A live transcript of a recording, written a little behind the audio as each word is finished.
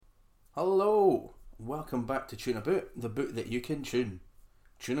Hello, welcome back to Tune About, the book that you can tune.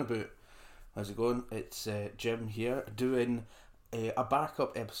 Tune About. How's it going? It's Jim here doing a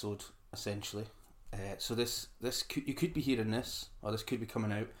backup episode essentially. So you could be hearing this, or this could be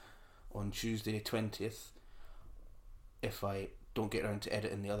coming out on Tuesday 20th if I don't get around to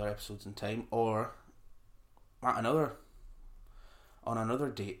editing the other episodes in time, or on another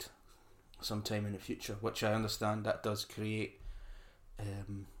date sometime in the future, which I understand that does create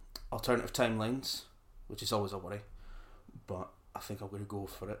alternative timelines, which is always a worry, but I think I'm going to go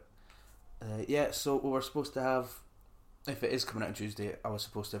for it. So we were supposed to have, if it is coming out on Tuesday, I was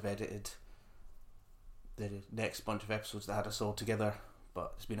supposed to have edited the next bunch of episodes that had us all together,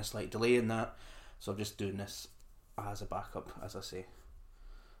 but there's been a slight delay in that, so I'm just doing this as a backup, as I say.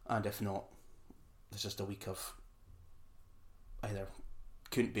 And if not, it's just a week of either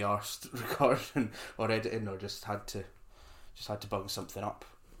couldn't be arsed recording or editing, or just had to bung something up.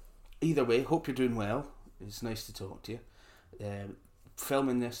 Either way, hope you're doing well. It's nice to talk to you.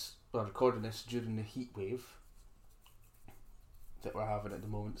 Filming this or recording this during the heat wave that we're having at the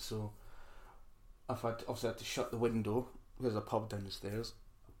moment, so I've obviously had to shut the window. There's a pub down the stairs.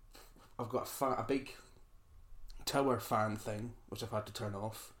 I've got a big tower fan thing which I've had to turn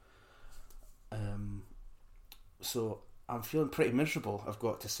off. So I'm feeling pretty miserable, I've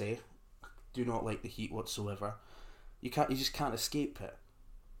got to say. Do not like the heat whatsoever. You just can't escape it.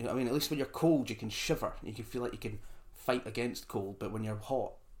 You know what I mean? At least when you're cold, you can shiver. You can feel like you can fight against cold. But when you're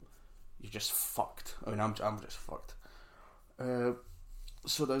hot, you're just fucked. I mean, I'm just fucked.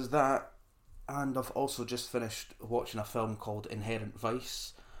 So there's that, and I've also just finished watching a film called Inherent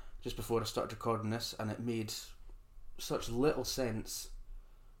Vice just before I started recording this, and it made such little sense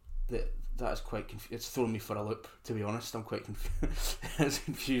that is quite it's thrown me for a loop. To be honest, I'm quite confused. It's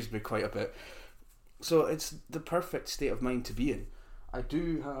confused me quite a bit. So it's the perfect state of mind to be in. I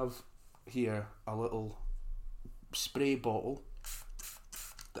do have here a little spray bottle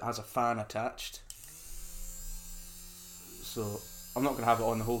that has a fan attached. So I'm not going to have it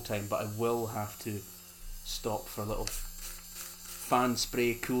on the whole time, but I will have to stop for little fan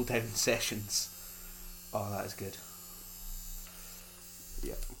spray cool down sessions. Oh, that is good.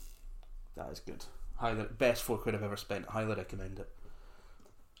 Yeah, that is good. Best £4 I've ever spent. Highly recommend it.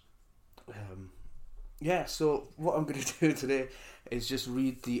 So what I'm going to do today is just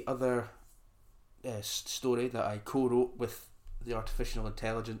read the other story that I co-wrote with the artificial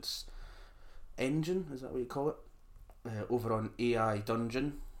intelligence engine, is that what you call it? Over on AI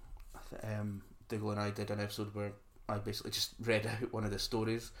Dungeon. Diggle and I did an episode where I basically just read out one of the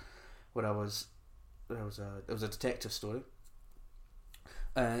stories where it was a detective story,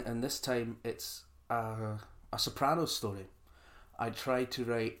 and this time it's a Sopranos story. I tried to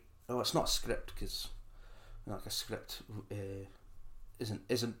write. Oh, it's not a script because like a script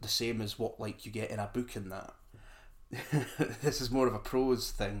isn't the same as what like you get in a book and that. This is more of a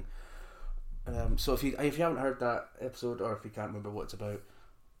prose thing. So if you haven't heard that episode, or if you can't remember what it's about,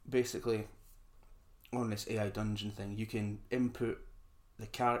 basically on this AI dungeon thing, you can input the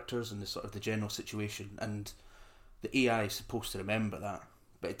characters and the sort of the general situation, and the AI is supposed to remember that,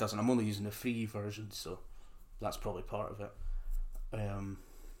 but it doesn't. I'm only using the free version, so that's probably part of it.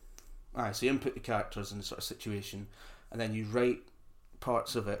 So you input the characters and the sort of situation, and then you write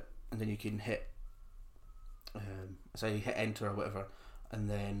parts of it, and then you can hit you hit enter or whatever, and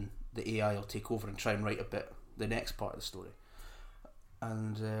then the AI will take over and try and write the next part of the story.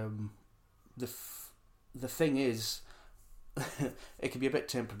 And the thing is, it can be a bit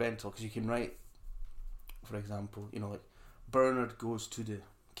temperamental, because you can write, for example, like Bernard goes to the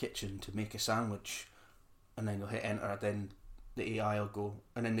kitchen to make a sandwich, and then you'll hit enter, then the AI will go,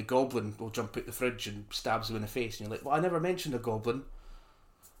 and then the goblin will jump out the fridge and stabs him in the face, and you're like, well, I never mentioned a goblin.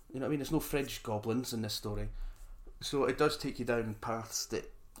 You know what I mean? There's no fridge goblins in this story. So it does take you down paths that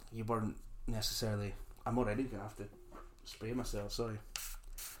you weren't necessarily. I'm already going to have to spray myself, sorry.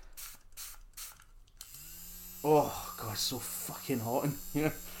 Oh, God, it's so fucking hot in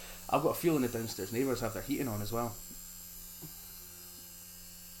here. I've got a feeling the downstairs neighbours have their heating on as well.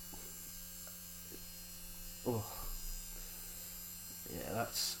 Oh. Yeah,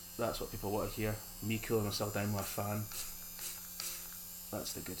 that's what people want to hear. Me cooling myself down with a fan.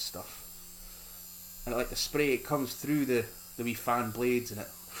 That's the good stuff. And like the spray, it comes through the wee fan blades and it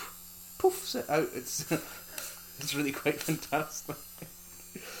poofs it out. It's really quite fantastic.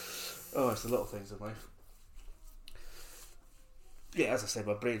 Oh, it's the little things in life. Yeah, as I said,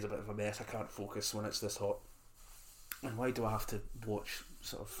 my brain's a bit of a mess. I can't focus when it's this hot. And why do I have to watch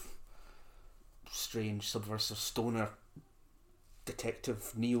sort of strange, subversive, stoner,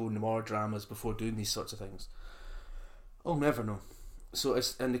 detective, neo-noir dramas before doing these sorts of things? I'll never know. So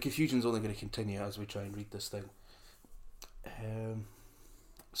and the confusion's only going to continue as we try and read this thing.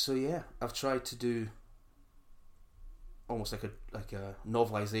 So yeah, I've tried to do almost like a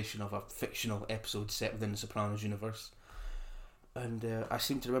novelisation of a fictional episode set within the Sopranos universe, and I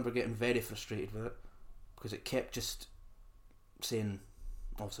seem to remember getting very frustrated with it because it kept just saying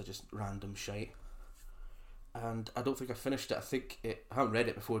also just random shite, and I don't think I finished it. I haven't read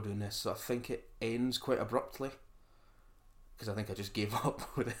it before doing this, so I think it ends quite abruptly because I think I just gave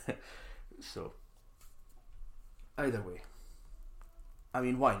up with it. So either way, I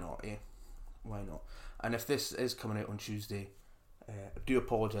mean, why not, eh? Why not? And if this is coming out on Tuesday, I do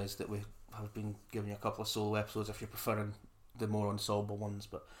apologise that we have been giving you a couple of solo episodes if you're preferring the more ensemble ones,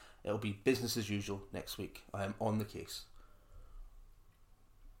 but it'll be business as usual next week. I am on the case.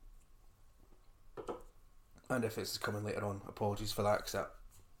 And if it's coming later on, apologies for that, because that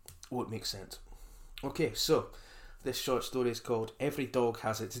won't make sense. Okay, so this short story is called Every Dog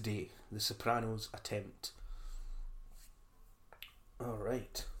Has Its Day, The Sopranos Attempt.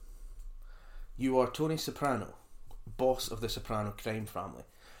 Alright. You are Tony Soprano, boss of the Soprano crime family.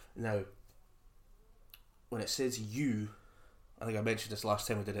 Now, when it says you, I think I mentioned this last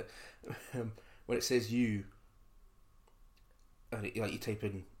time we did it, when it says you, and you type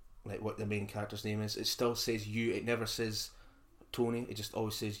in like what the main character's name is, it still says you, it never says Tony, it just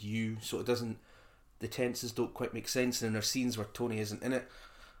always says you, so it doesn't, the tenses don't quite make sense, and there are scenes where Tony isn't in it.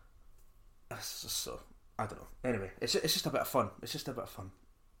 So, I don't know. Anyway, it's just a bit of fun. It's just a bit of fun.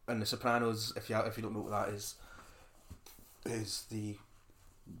 And The Sopranos, if you don't know what that is the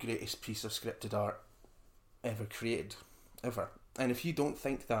greatest piece of scripted art ever created, ever. And if you don't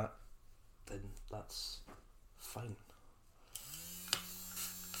think that, then that's fine.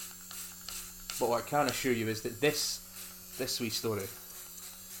 But what I can assure you is that this wee story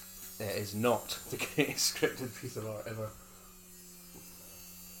is not the greatest scripted piece of art ever.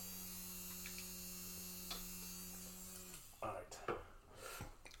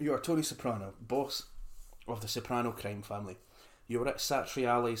 You are Tony Soprano, boss of the Soprano crime family. You are at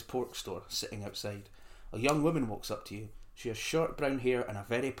Satriale's pork store, sitting outside. A young woman walks up to you. She has short brown hair and a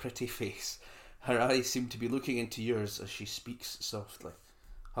very pretty face. Her eyes seem to be looking into yours as she speaks softly.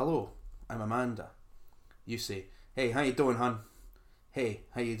 Hello, I'm Amanda. You say, hey, how you doing, hun? Hey,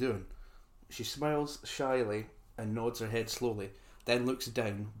 how you doing? She smiles shyly and nods her head slowly, then looks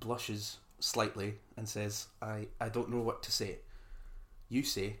down, blushes slightly, and says, I don't know what to say. You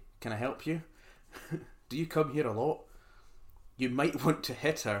say, can I help you? Do you come here a lot? You might want to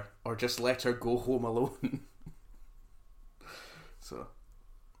hit her or just let her go home alone. So,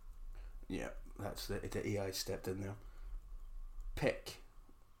 yeah, that's the AI stepped in there. Pick.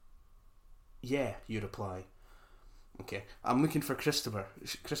 Yeah, you reply. Okay, I'm looking for Christopher.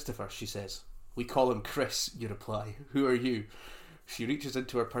 Christopher, she says. We call him Chris, you reply. Who are you? She reaches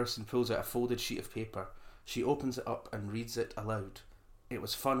into her purse and pulls out a folded sheet of paper. She opens it up and reads it aloud. It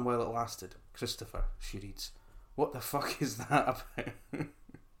was fun while it lasted. Christopher, she reads. What the fuck is that about?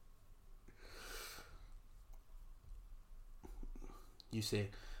 You say,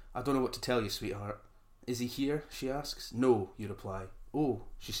 I don't know what to tell you, sweetheart. Is he here? She asks. No, you reply. Oh,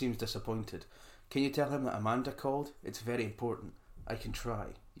 she seems disappointed. Can you tell him that Amanda called? It's very important. I can try,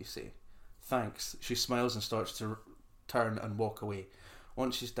 you say. Thanks. She smiles and starts to turn and walk away.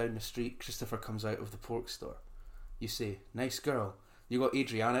 Once she's down the street, Christopher comes out of the pork store. You say, nice girl. You got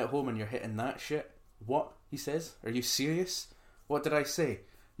Adriana at home and you're hitting that shit? What? He says. Are you serious? What did I say?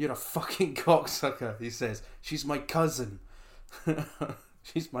 You're a fucking cocksucker, he says. She's my cousin.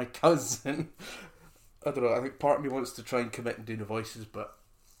 She's my cousin. I don't know, I think part of me wants to try and commit and do the voices, but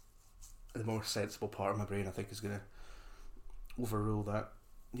the more sensible part of my brain I think is going to overrule that.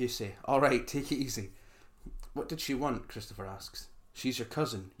 You say, alright, take it easy. What did she want? Christopher asks. She's your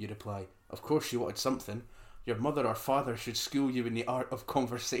cousin, you reply. Of course she wanted something. Your mother or father should school you in the art of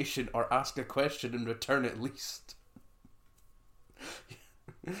conversation or ask a question in return at least.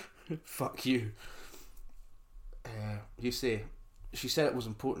 Fuck you. You say, she said it was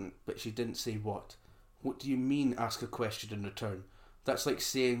important, but she didn't say what. What do you mean ask a question in return? That's like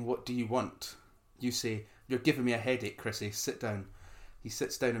saying, what do you want? You say, you're giving me a headache, Chrissy, sit down. He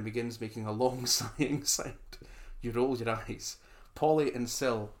sits down and begins making a long sighing sound. You roll your eyes. Polly and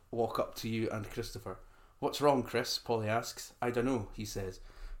Sil walk up to you and Christopher. What's wrong, Chris? Polly asks. I don't know, he says.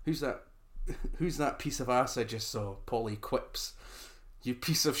 Who's that piece of ass I just saw? Polly quips. You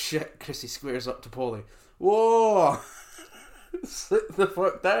piece of shit, Chrissy squares up to Polly. Whoa! Sit the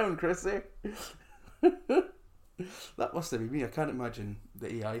fuck down, Chrissy. That must have been me. I can't imagine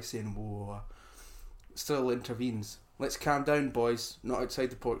the AI saying whoa. Still intervenes. Let's calm down, boys. Not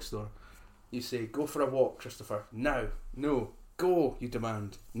outside the pork store. You say, go for a walk, Christopher. Now. No. Go, you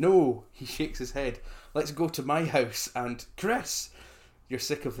demand. No, he shakes his head. Let's go to my house and... Chris! You're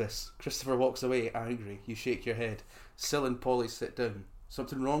sick of this. Christopher walks away, angry. You shake your head. Sil and Polly sit down.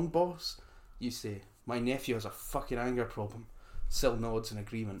 Something wrong, boss? You say. My nephew has a fucking anger problem. Sil nods in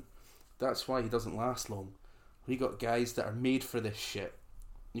agreement. That's why he doesn't last long. We got guys that are made for this shit.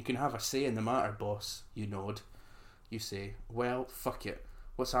 You can have a say in the matter, boss. You nod. You say, well, fuck it.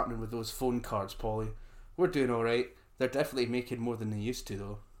 What's happening with those phone cards, Polly? We're doing alright. They're definitely making more than they used to,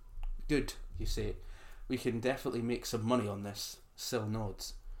 though. Good, you say. We can definitely make some money on this. Sil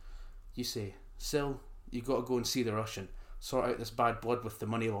nods. You say, Sil, you gotta go and see the Russian. Sort out this bad blood with the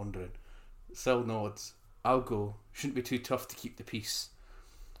money laundering. Sil nods. I'll go. Shouldn't be too tough to keep the peace.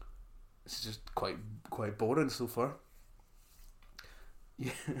 This is just quite boring so far.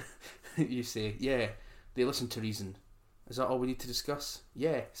 You say, yeah, they listen to reason. Is that all we need to discuss?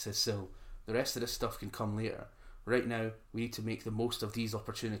 Yeah, says Sil. The rest of this stuff can come later. Right now, we need to make the most of these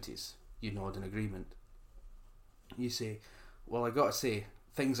opportunities. You nod in agreement. You say, well, I gotta say,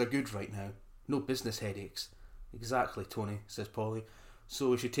 things are good right now. No business headaches. Exactly, Tony, says Polly. So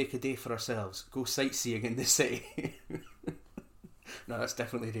we should take a day for ourselves. Go sightseeing in the city. No, that's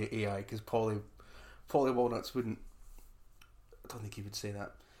definitely the AI, because Polly Walnuts wouldn't... I don't think he would say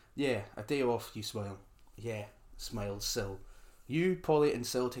that. Yeah, a day off, you smile. Yeah, smiles Sil. You, Polly and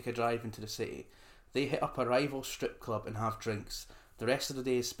Sil take a drive into the city. They hit up a rival strip club and have drinks. The rest of the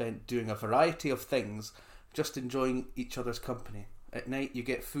day is spent doing a variety of things, just enjoying each other's company. At night, you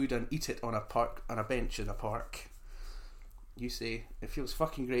get food and eat it on a bench in a park. You say, it feels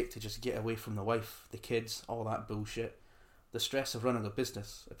fucking great to just get away from the wife, the kids, all that bullshit. The stress of running a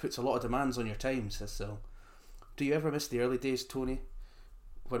business. It puts a lot of demands on your time, says Sil. Do you ever miss the early days, Tony?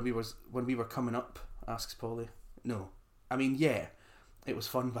 When we were coming up, asks Polly. No. I mean, yeah, it was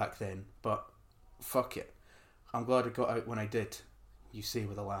fun back then, but fuck it. I'm glad I got out when I did, you say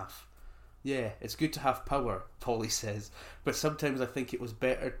with a laugh. Yeah, it's good to have power, Polly says, but sometimes I think it was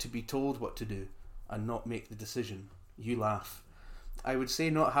better to be told what to do and not make the decision. You laugh. I would say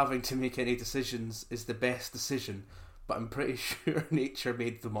not having to make any decisions is the best decision, but I'm pretty sure nature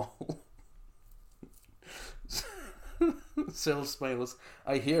made them all. Sil smiles.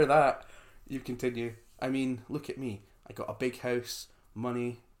 I hear that. You continue. I mean, look at me. I got a big house,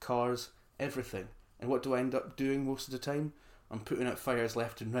 money, cars, everything. And what do I end up doing most of the time? I'm putting out fires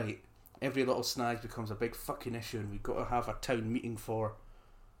left and right. Every little snag becomes a big fucking issue and we've got to have a town meeting for...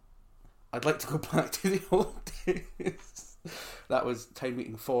 I'd like to go back to the old days. That was town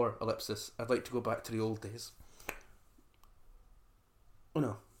meeting for, ellipsis. I'd like to go back to the old days. Oh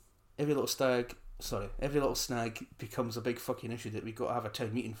no. Every little snag becomes a big fucking issue that we've got to have a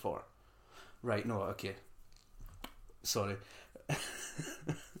town meeting for. Right, no, okay. Sorry.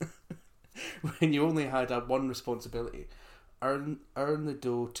 When you only had one responsibility, earn the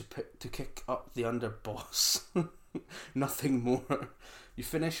dough to kick up the underboss. Nothing more. You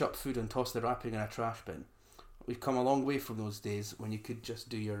finish up food and toss the wrapping in a trash bin. We've come a long way from those days when you could just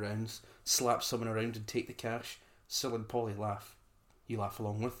do your rounds, slap someone around and take the cash. Sil and Polly laugh. You laugh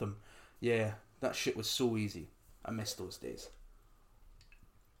along with them. Yeah, that shit was so easy. I miss those days.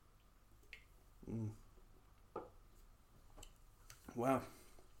 Wow.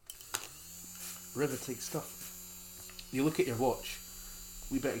 Riveting stuff. You look at your watch.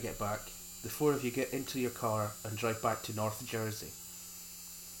 We better get back. The four of you get into your car and drive back to North Jersey.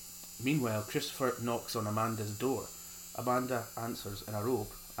 Meanwhile, Christopher knocks on Amanda's door. Amanda answers in a robe.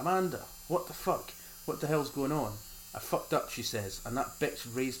 Amanda, what the fuck? What the hell's going on? I fucked up, she says, and that bitch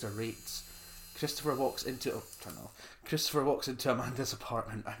raised her rates. Christopher walks into Amanda's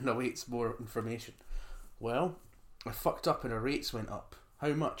apartment and awaits more information. Well, I fucked up and her rates went up.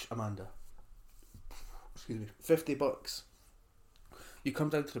 How much, Amanda? Excuse me. $50. You come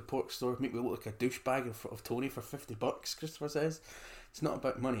down to the pork store, make me look like a douchebag in front of Tony for $50, Christopher says. It's not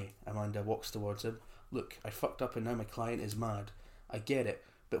about money. Amanda walks towards him. Look, I fucked up and now my client is mad. I get it,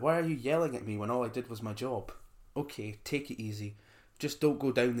 but why are you yelling at me when all I did was my job? Okay, take it easy. Just don't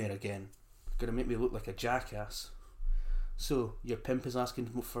go down there again. Gonna make me look like a jackass. So, your pimp is asking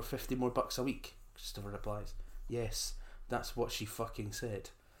for $50 more a week? Christopher replies. Yes, that's what she fucking said.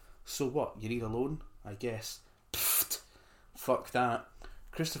 So what, you need a loan? I guess. Pfft. Fuck that.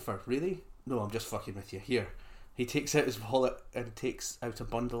 Christopher, really? No, I'm just fucking with you. Here. He takes out his wallet and takes out a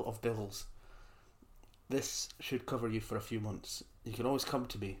bundle of bills. This should cover you for a few months. You can always come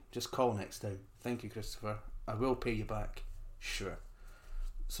to me. Just call next time. Thank you, Christopher. I will pay you back. Sure.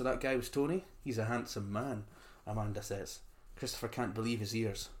 So that guy was Tony? He's a handsome man, Amanda says. Christopher can't believe his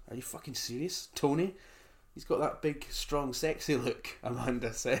ears. Are you fucking serious? Tony? He's got that big, strong, sexy look,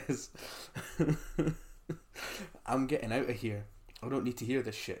 Amanda says. I'm getting out of here. I don't need to hear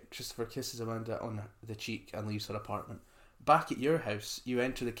this shit. Christopher kisses Amanda on the cheek and leaves her apartment. Back at your house, you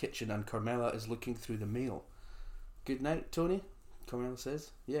enter the kitchen and Carmela is looking through the mail. Good night, Tony, Carmela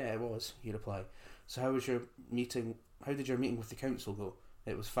says. Yeah, it was, you reply. So how was your meeting? How did your meeting with the council go?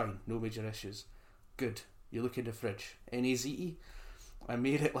 It was fine, no major issues. Good. You look in the fridge. Any ziti? I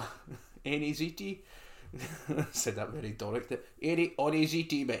made it. Any ziti? Said that very Doric. Any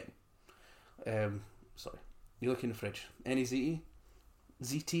ziti, man. Sorry. You look in the fridge. Any ziti?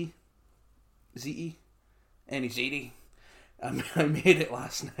 Ziti? Ziti? Any ziti? I made it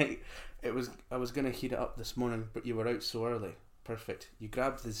last night. I was going to heat it up this morning, but you were out so early. Perfect. You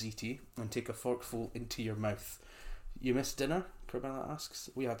grab the ziti and take a forkful into your mouth. You missed dinner? Carmela asks.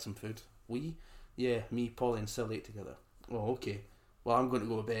 We had some food. We? Yeah, me, Polly and Sil ate together. Oh, okay. Well, I'm going to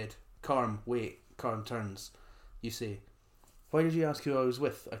go to bed. Carm, wait. Carm turns. You say, why did you ask who I was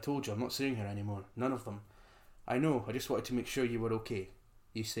with? I told you, I'm not seeing her anymore. None of them. I know, I just wanted to make sure you were okay.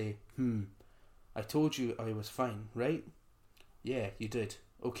 You say, I told you I was fine, right? Yeah, you did.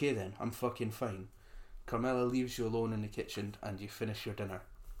 Okay then, I'm fucking fine. Carmela leaves you alone in the kitchen and you finish your dinner.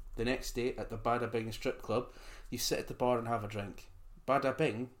 The next day, at the Bada Bing strip club, you sit at the bar and have a drink. Bada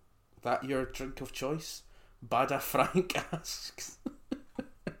Bing? That your drink of choice? Bada Frank asks.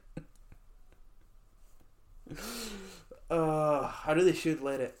 I really should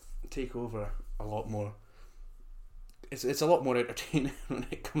let it take over a lot more. It's a lot more entertaining when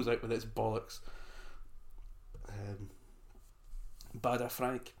it comes out with its bollocks. Bada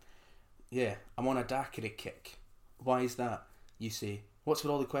Frank. Yeah, I'm on a daiquiri kick. Why is that? You say. What's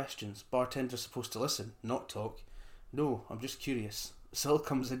with all the questions? Bartender's supposed to listen, not talk. No, I'm just curious. Sil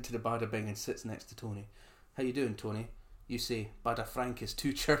comes into the Bada Bing and sits next to Tony. How you doing, Tony? You say, Bada Frank is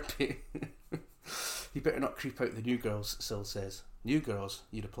too chirpy. You better not creep out the new girls, Sil says. New girls?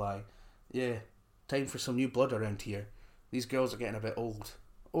 You reply. Yeah, time for some new blood around here. These girls are getting a bit old.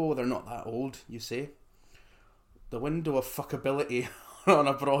 Oh, they're not that old, you say. The window of fuckability on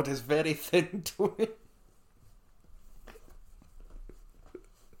abroad is very thin, Tony.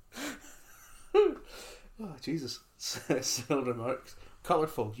 Oh, Jesus. Sil remarks.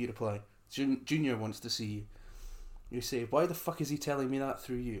 Colourful, you reply. Junior wants to see you. You say, why the fuck is he telling me that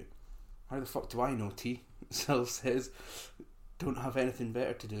through you? How the fuck do I know, T? Sil says. Don't have anything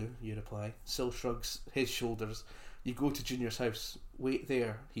better to do, you reply. Sil shrugs his shoulders. You go to Junior's house. Wait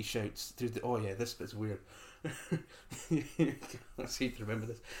there, he shouts through the... Oh yeah, this bit's weird. Let's see if you remember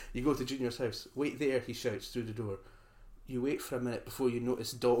this. You go to Junior's house. Wait there, he shouts through the door. You wait for a minute before you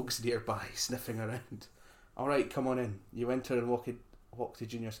notice dogs nearby sniffing around. Alright, come on in. You enter and walk to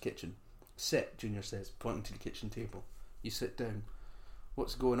Junior's kitchen. Sit, Junior says, pointing to the kitchen table. You sit down.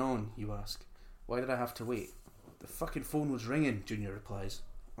 What's going on, you ask. Why did I have to wait? The fucking phone was ringing, Junior replies.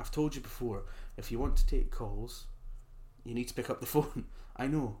 I've told you before, if you want to take calls, you need to pick up the phone. I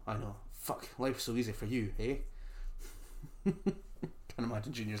know. Fuck, life's so easy for you, eh? Can't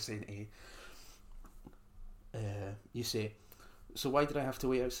imagine Junior saying eh. You say, so why did I have to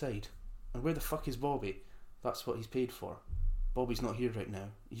wait outside? And where the fuck is Bobby? That's what he's paid for. Bobby's not here right now.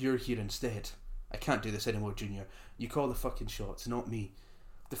 You're here instead. I can't do this anymore, Junior. You call the fucking shots, not me.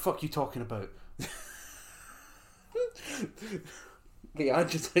 The fuck you talking about? The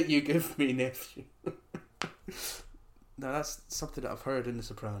adjective you give me, nephew. Now that's something that I've heard in The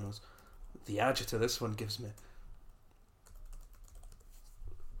Sopranos. The adjective this one gives me.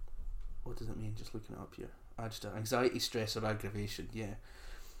 What does it mean? Just looking it up here. Adjective. Anxiety, stress or aggravation. Yeah.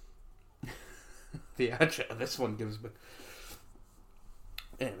 The adjective this one gives me.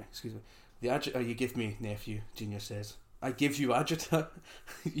 Anyway, excuse me. The adjective you give me, nephew, Junior says. I give you adjective?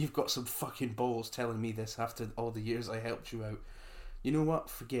 You've got some fucking balls telling me this after all the years I helped you out. You know what?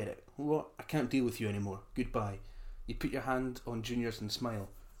 Forget it. What? I can't deal with you anymore. Goodbye. You put your hand on Junior's and smile.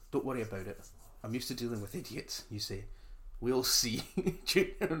 Don't worry about it. I'm used to dealing with idiots, you say. We'll see,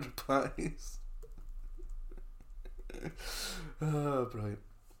 Junior replies. Oh, brilliant.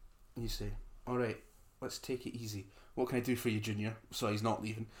 You say, alright, let's take it easy. What can I do for you, Junior? So he's not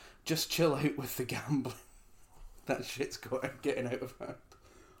leaving. Just chill out with the gambling. That shit's getting out of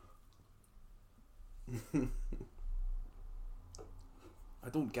hand. I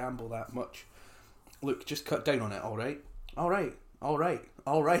don't gamble that much. Look, just cut down on it, alright? Alright.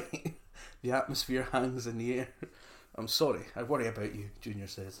 The atmosphere hangs in the air. I'm sorry, I worry about you, Junior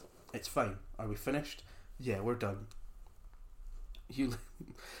says. It's fine. Are we finished? Yeah, we're done. You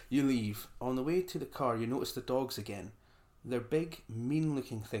leave. On the way to the car, you notice the dogs again. They're big,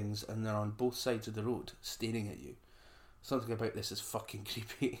 mean-looking things, and they're on both sides of the road, staring at you. Something about this is fucking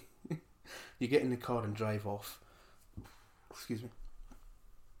creepy. You get in the car and drive off. Excuse me.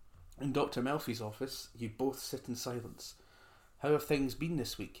 In Dr. Melfi's office, you both sit in silence. How have things been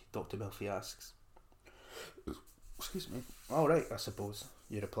this week? Dr. Melfi asks. Excuse me. All right, I suppose,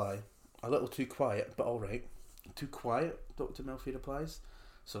 you reply. A little too quiet, but all right. Too quiet? Dr. Melfi replies.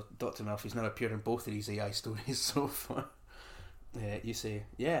 So Dr. Melfi's now appeared in both of these AI stories so far. You say,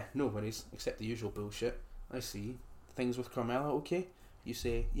 yeah, no worries, except the usual bullshit. I see. Things with Carmela okay? You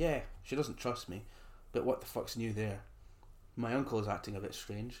say, yeah, she doesn't trust me. But what the fuck's new there? My uncle is acting a bit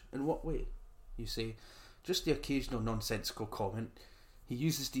strange. In what way? You say, just the occasional nonsensical comment. He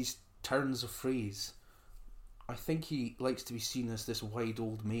uses these turns of phrase. I think he likes to be seen as this wide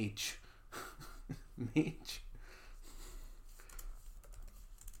old mage. Mage?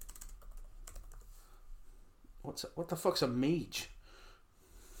 What the fuck's a mage?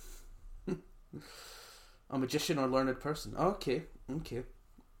 A magician or learned person. Oh, okay.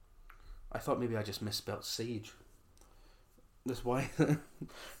 I thought maybe I just misspelled sage. This wide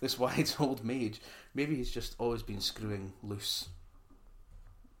old mage. Maybe he's just always been screwing loose.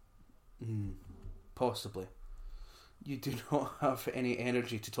 Possibly. You do not have any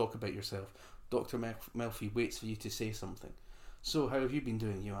energy to talk about yourself. Dr. Melfi waits for you to say something. So, how have you been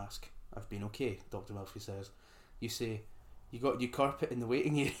doing, you ask. I've been okay, Dr. Melfi says. You say, you got new carpet in the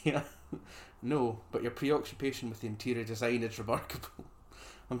waiting area? No, but your preoccupation with the interior design is remarkable.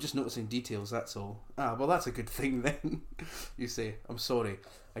 I'm just noticing details, that's all. Ah, well that's a good thing then. You say, I'm sorry.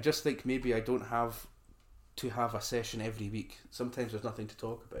 I just think maybe I don't have to have a session every week. Sometimes there's nothing to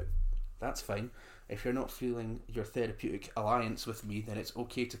talk about. That's fine. If you're not feeling your therapeutic alliance with me, then it's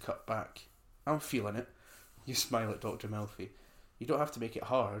okay to cut back. I'm feeling it. You smile at Dr. Melfi. You don't have to make it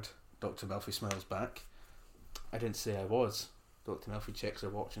hard. Dr. Melfi smiles back. I didn't say I was. Dr. Melfi checks her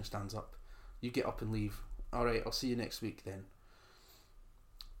watch and stands up. You get up and leave. Alright, I'll see you next week then.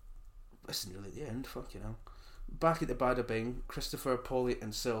 This is nearly the end, fuck you know. Back at the Bada Bing, Christopher, Polly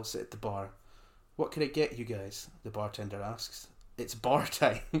and Sil sit at the bar. What can I get you guys? The bartender asks. It's bar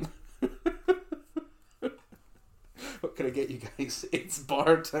time. What can I get you guys? It's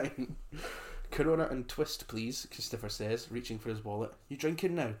bar time. Corona and twist, please, Christopher says, reaching for his wallet. You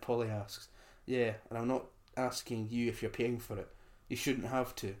drinking now? Polly asks. Yeah, and I'm not asking you if you're paying for it. You shouldn't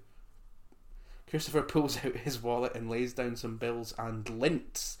have to. Christopher pulls out his wallet and lays down some bills and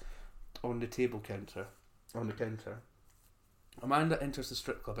lints on the counter. Amanda enters the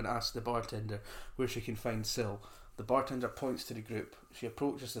strip club and asks the bartender where she can find Sil. The bartender points to the group. She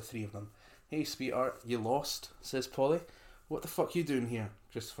approaches the three of them. Hey, sweetheart, you lost? Says Polly. What the fuck you doing here?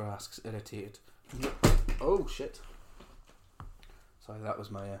 Christopher asks, irritated. Oh, shit. Sorry, that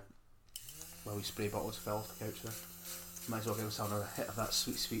was my wee spray bottles fell off the couch there. Might as well give us another hit of that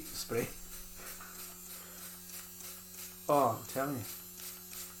sweet spray. Oh, I'm telling you.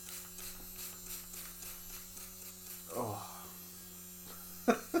 Oh.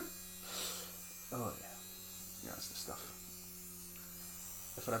 Oh, yeah. That's the stuff.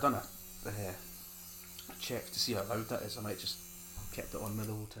 If I'd done a check to see how loud that is, I might just kept it on me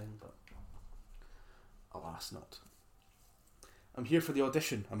the whole time, but alas not. I'm here for the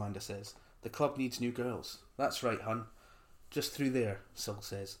audition, Amanda says. The club needs new girls. That's right, hun. Just through there, Sil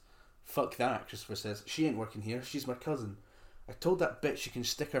says. Fuck that, Christopher says. She ain't working here, she's my cousin. I told that bitch she can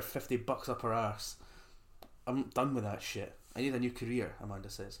stick her $50 up her arse. I'm done with that shit. I need a new career, Amanda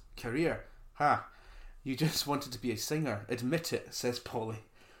says. Career? Ha! You just wanted to be a singer. Admit it, says Polly.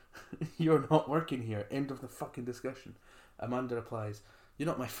 You're not working here. End of the fucking discussion. Amanda replies, You're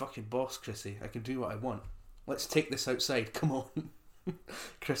not my fucking boss, Chrissy. I can do what I want. Let's take this outside. Come on.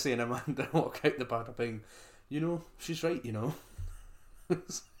 Chrissy and Amanda walk out the Bada Bing. You know, she's right, you know. I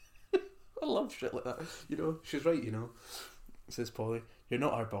love shit like that. You know, she's right, you know. Says Polly. You're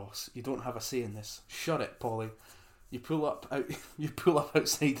not our boss. You don't have a say in this. Shut it, Polly. You pull up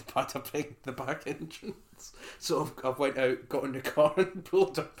outside the Bada Bing, the back entrance. So I went out, got in the car and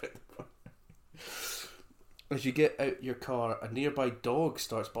pulled up at the front. As you get out your car, a nearby dog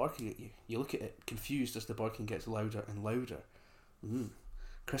starts barking at you. You look at it, confused as the barking gets louder and louder.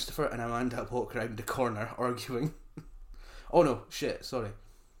 Christopher and Amanda walk round the corner, arguing. Oh no, shit, sorry.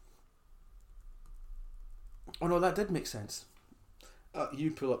 Oh no, that did make sense.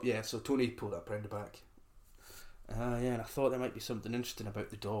 You pull up, yeah, so Tony pulled up round the back. Yeah, and I thought there might be something interesting about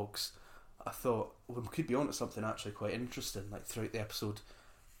the dogs. I thought, well, we could be onto something actually quite interesting. Like throughout the episode,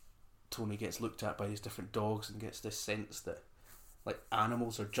 Tony gets looked at by these different dogs and gets this sense that like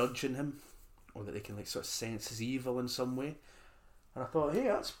animals are judging him, or that they can like sort of sense his evil in some way. And I thought, hey,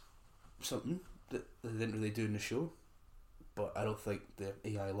 that's something that they didn't really do in the show. But I don't think the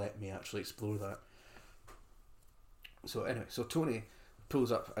AI let me actually explore that. So anyway, so Tony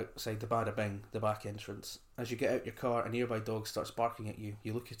pulls up outside the Bada Bing, the back entrance. As you get out your car, a nearby dog starts barking at you.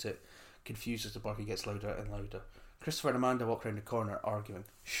 You look at it, confused as the barking gets louder and louder. Christopher and Amanda walk round the corner, arguing.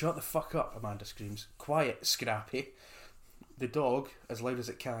 Shut the fuck up, Amanda screams. Quiet, Scrappy. The dog, as loud as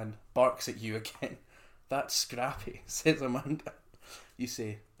it can, barks at you again. That's Scrappy, says Amanda. You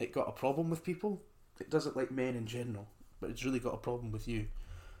say, it got a problem with people? It doesn't like men in general, but it's really got a problem with you.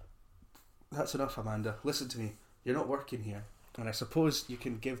 That's enough, Amanda. Listen to me. You're not working here, and I suppose you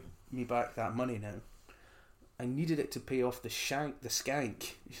can give me back that money now. I needed it to pay off the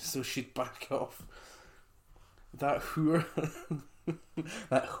skank, so she'd back off. That whore,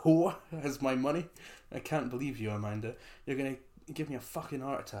 that whore has my money. I can't believe you, Amanda. You're gonna give me a fucking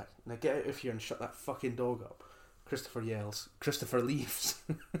heart attack. Now get out of here and shut that fucking dog up. Christopher yells. Christopher leaves.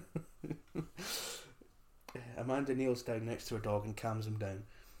 Amanda kneels down next to her dog and calms him down.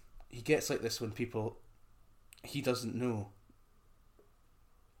 He gets like this when people he doesn't know.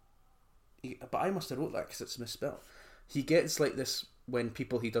 But I must have wrote that because it's misspelled. He gets like this when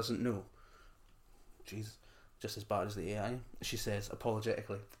people he doesn't know. Jesus, just as bad as the AI. She says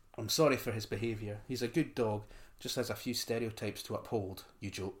apologetically, I'm sorry for his behaviour. He's a good dog, just has a few stereotypes to uphold, you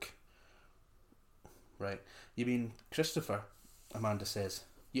joke. Right. You mean Christopher? Amanda says.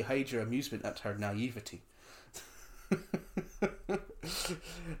 You hide your amusement at her naivety.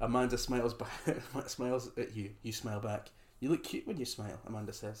 Amanda smiles at you. You smile back. You look cute when you smile,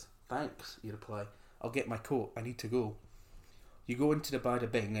 Amanda says. Thanks, you reply. I'll get my coat. I need to go. You go into the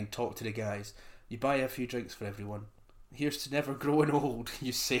Bada Bing and talk to the guys. You buy a few drinks for everyone. Here's to never growing old,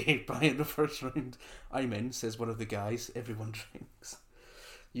 you say, buying the first round. I'm in, says one of the guys. Everyone drinks.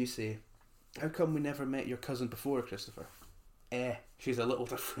 You say, how come we never met your cousin before, Christopher? She's a little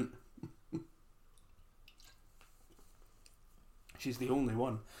different. She's the only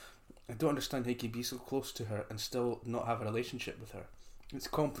one. I don't understand how you can be so close to her and still not have a relationship with her. It's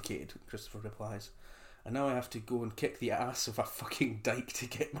complicated, Christopher replies. And now I have to go and kick the ass of a fucking dyke to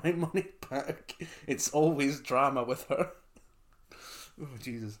get my money back. It's always drama with her. Oh,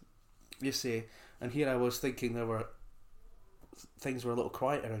 Jesus. You say, and here I was thinking things were a little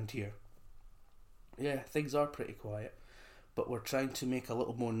quiet around here. Yeah, things are pretty quiet. But we're trying to make a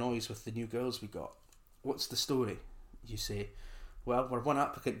little more noise with the new girls we got. What's the story? You say. Well, we're one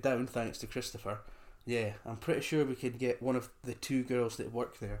applicant down thanks to Christopher. Yeah, I'm pretty sure we could get one of the two girls that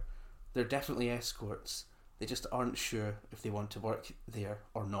work there. They're definitely escorts. They just aren't sure if they want to work there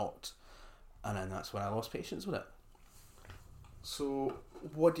or not. And then that's when I lost patience with it. So,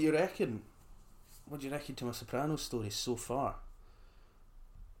 what do you reckon? What do you reckon to my Sopranos story so far?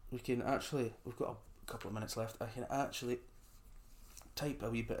 We've got a couple of minutes left. I can actually type a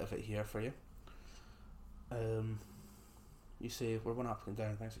wee bit of it here for you. You say, we're one applicant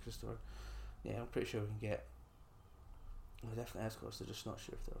down, thanks to Christopher. Yeah, I'm pretty sure we can get... Well, definitely escorts, they're just not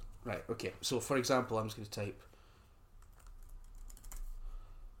sure if they're... Right, okay. So, for example, I'm just going to type...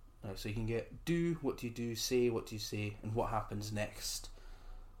 Right, so you can get do, what do you do, say, what do you say, and what happens next.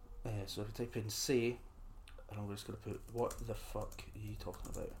 So if you type in say, and I'm just going to put, what the fuck are you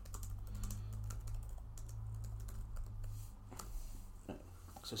talking about? Right.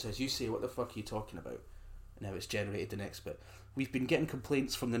 So it says, you say, what the fuck are you talking about? Now it's generated the next bit. We've been getting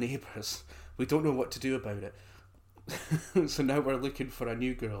complaints from the neighbours. We don't know what to do about it. So now we're looking for a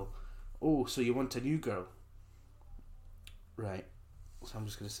new girl. Oh, so you want a new girl? Right. So I'm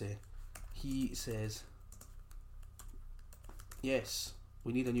just going to say, he says, yes,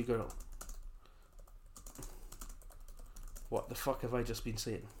 we need a new girl. What the fuck have I just been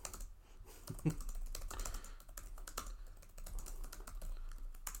saying?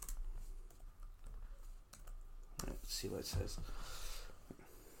 See what it says.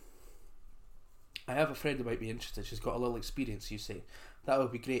 I have a friend who might be interested. She's got a little experience, you say. That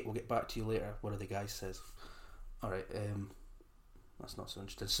would be great. We'll get back to you later. One of the guys says. Alright, that's not so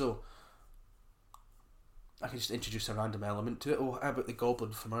interesting. So, I can just introduce a random element to it. Oh, how about the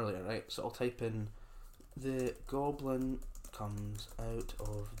goblin from earlier, right? So I'll type in, the goblin comes out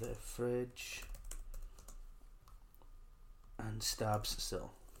of the fridge and stabs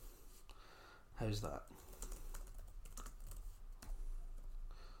Syl. How's that?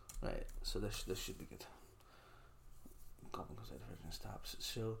 Right, so this should be good. Goblin goes out of the fridge and stabs.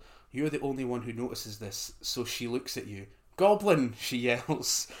 So you're the only one who notices this, so she looks at you. Goblin! She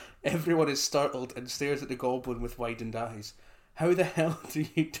yells. Everyone is startled and stares at the goblin with widened eyes. How the hell do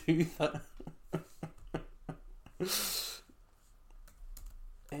you do that?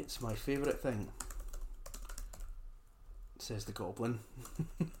 It's my favourite thing, says the goblin.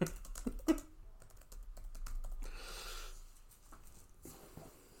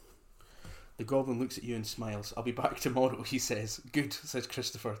 The goblin looks at you and smiles. I'll be back tomorrow, he says. Good, says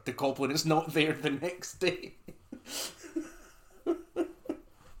Christopher. The goblin is not there the next day.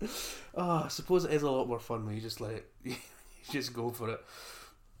 I suppose it is a lot more fun when you just let it, you just go for it.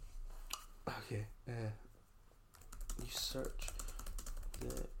 Okay, you search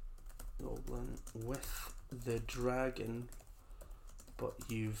the goblin with the dragon, but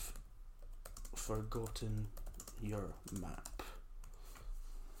you've forgotten your map.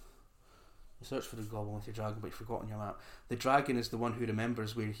 You search for the goblin with your dragon, but you've forgotten your map. The dragon is the one who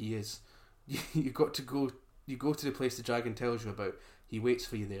remembers where he is. You got to go. You go to the place the dragon tells you about. He waits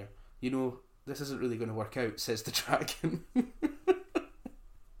for you there. You know, this isn't really going to work out, says the dragon.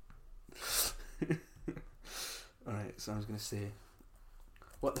 Alright, so I was going to say,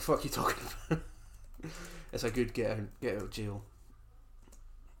 what the fuck are you talking about? It's a good get out of jail.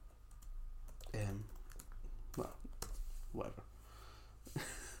 Well, whatever.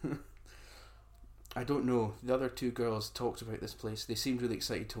 I don't know. The other two girls talked about this place. They seemed really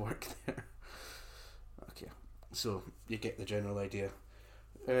excited to work there. Okay, so you get the general idea.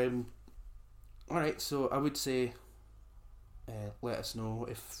 Alright, so I would say let us know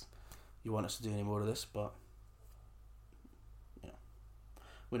if you want us to do any more of this, but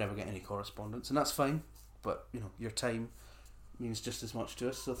we never get any correspondence, and that's fine, but your time means just as much to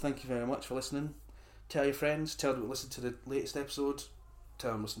us, so thank you very much for listening. Tell your friends, tell them to listen to the latest episode,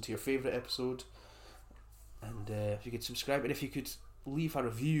 tell them to listen to your favourite episode, and if you could subscribe, and if you could leave a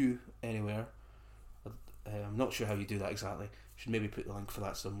review anywhere. I'm not sure how you do that exactly. Should maybe put the link for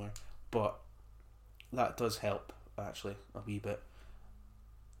that somewhere, but that does help actually a wee bit,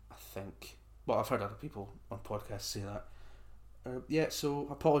 I think. Well, I've heard other people on podcasts say that. So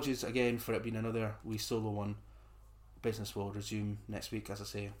apologies again for it being another wee solo one. Business will resume next week, as I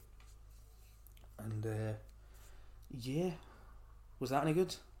say. And was that any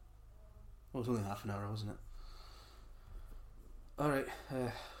good? Well, it was only half an hour, wasn't it? Alright,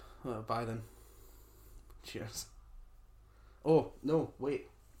 well, bye then. Cheers. Oh, no, wait.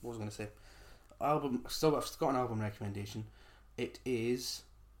 What was I going to say? I've got an album recommendation. It is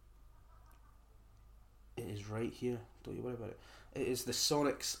right here. Don't you worry about it. It is the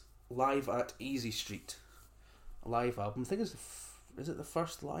Sonics Live at Easy Street. A live album. I think is it the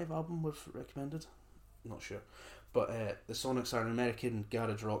first live album we've recommended? I'm not sure. But the Sonics are an American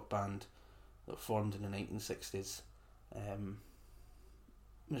garage rock band that formed in the 1960s.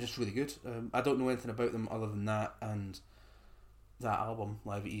 They're just really good. I don't know anything about them other than that and that album,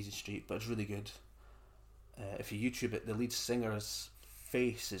 Live at Easy Street, but it's really good. If you YouTube it, the lead singer's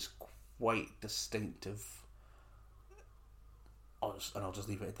face is quite distinctive. I'll just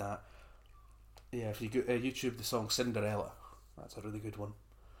leave it at that. Yeah, if you go, YouTube the song Cinderella, that's a really good one.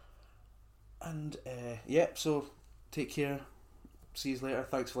 And so take care. See you later.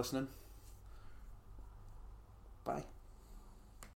 Thanks for listening. Bye.